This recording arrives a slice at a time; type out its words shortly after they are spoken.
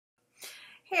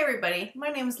Hey everybody, my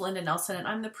name is Linda Nelson and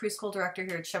I'm the preschool director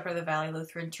here at Shepherd of the Valley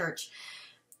Lutheran Church.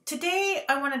 Today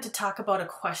I wanted to talk about a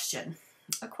question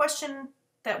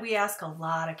that we ask a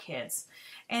lot of kids,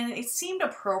 and it seemed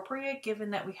appropriate given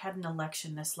that we had an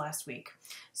election this last week.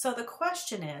 So the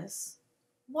question is,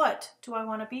 what do I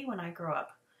want to be when I grow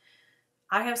up?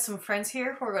 I have some friends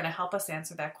here who are going to help us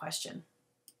answer that question.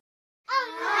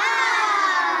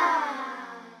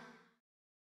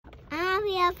 I'll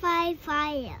be a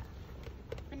firefighter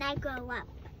when I grow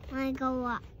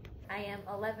up. I am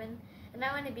 11 and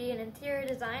I want to be an interior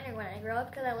designer when I grow up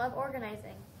because I love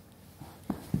organizing.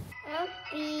 I'll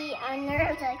be a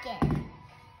nurse again.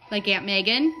 Like Aunt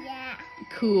Megan? Yeah.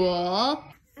 Cool.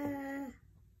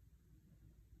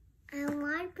 I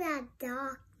want to be a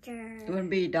doctor. You want to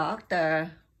be a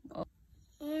doctor?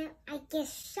 And I get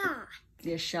shot.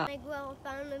 You're shot. When I grow up,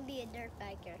 I want to be a dirt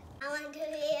biker. I want to be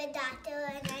a doctor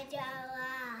when I grow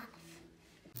up.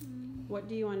 What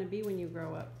do you want to be when you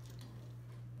grow up?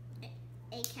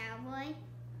 A cowboy.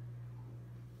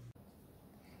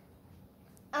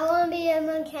 I want to be a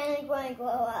mechanic when I grow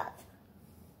up.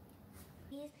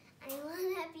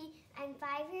 I'm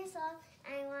 5 years old,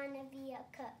 I want to be a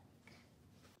cook.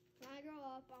 When I grow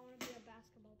up, I want to be a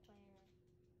basketball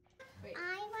player.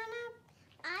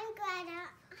 I'm Greta.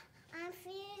 I'm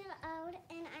 3 years old,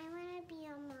 and I want to be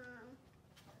a mom.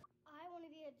 I want to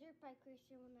be a dirt bike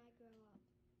racer when I grow up.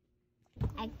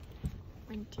 I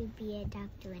want to be a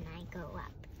doctor when I grow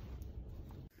up.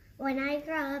 When I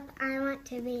grow up, I want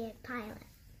to be a pilot.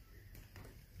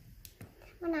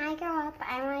 When I grow up,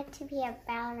 I want to be a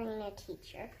ballerina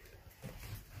teacher.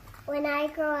 When I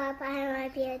grow up, I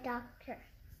want to be a doctor.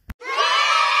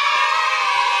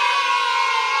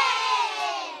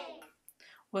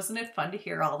 Wasn't it fun to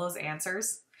hear all those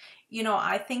answers? You know,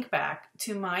 I think back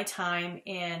to my time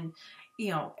in,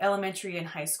 elementary and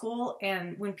high school,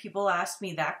 and when people asked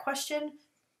me that question,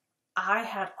 I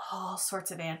had all sorts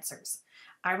of answers.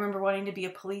 I remember wanting to be a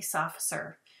police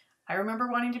officer. I remember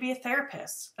wanting to be a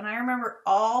therapist. And I remember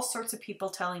all sorts of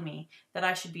people telling me that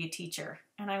I should be a teacher.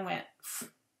 And I went,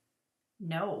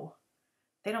 no,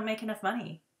 they don't make enough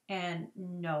money. And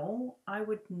no, I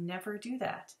would never do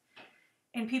that.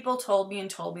 And people told me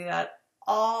that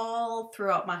all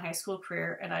throughout my high school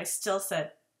career, and I still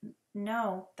said,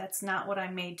 no, that's not what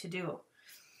I'm made to do.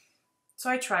 So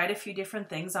I tried a few different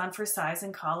things on for size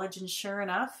in college, and sure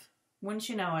enough, wouldn't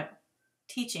you know it,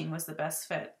 teaching was the best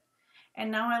fit.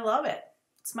 And now I love it.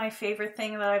 It's my favorite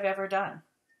thing that I've ever done.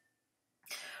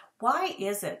 Why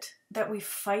is it that we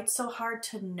fight so hard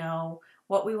to know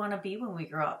what we want to be when we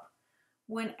grow up,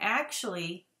 when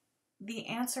actually the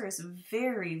answer is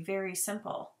very, very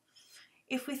simple?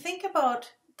 If we think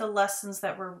about the lessons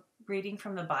that we're reading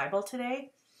from the Bible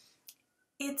today,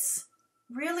 it's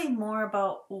really more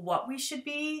about what we should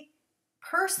be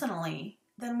personally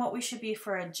than what we should be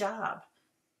for a job.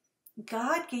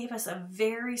 God gave us a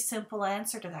very simple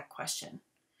answer to that question.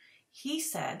 He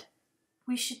said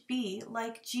we should be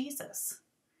like Jesus.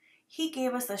 He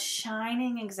gave us a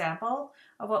shining example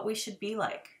of what we should be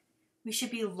like. We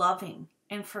should be loving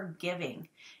and forgiving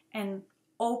and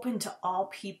open to all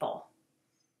people.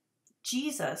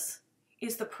 Jesus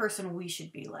is the person we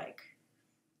should be like.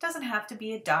 It doesn't have to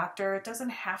be a doctor. It doesn't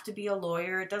have to be a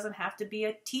lawyer. It doesn't have to be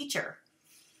a teacher.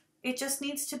 It just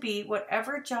needs to be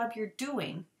whatever job you're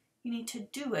doing, you need to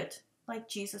do it like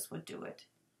Jesus would do it.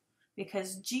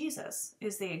 Because Jesus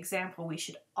is the example we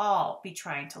should all be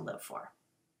trying to live for.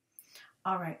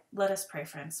 All right, let us pray,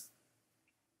 friends.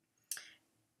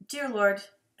 Dear Lord,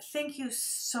 thank you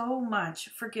so much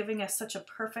for giving us such a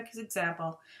perfect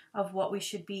example of what we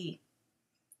should be.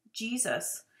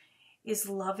 Jesus is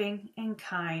loving and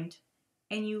kind,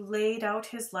 and you laid out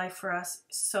his life for us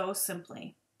so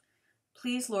simply.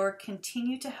 Please, Lord,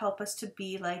 continue to help us to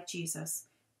be like Jesus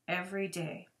every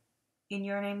day. In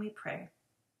your name we pray.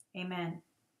 Amen.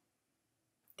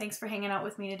 Thanks for hanging out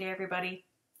with me today, everybody.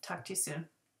 Talk to you soon.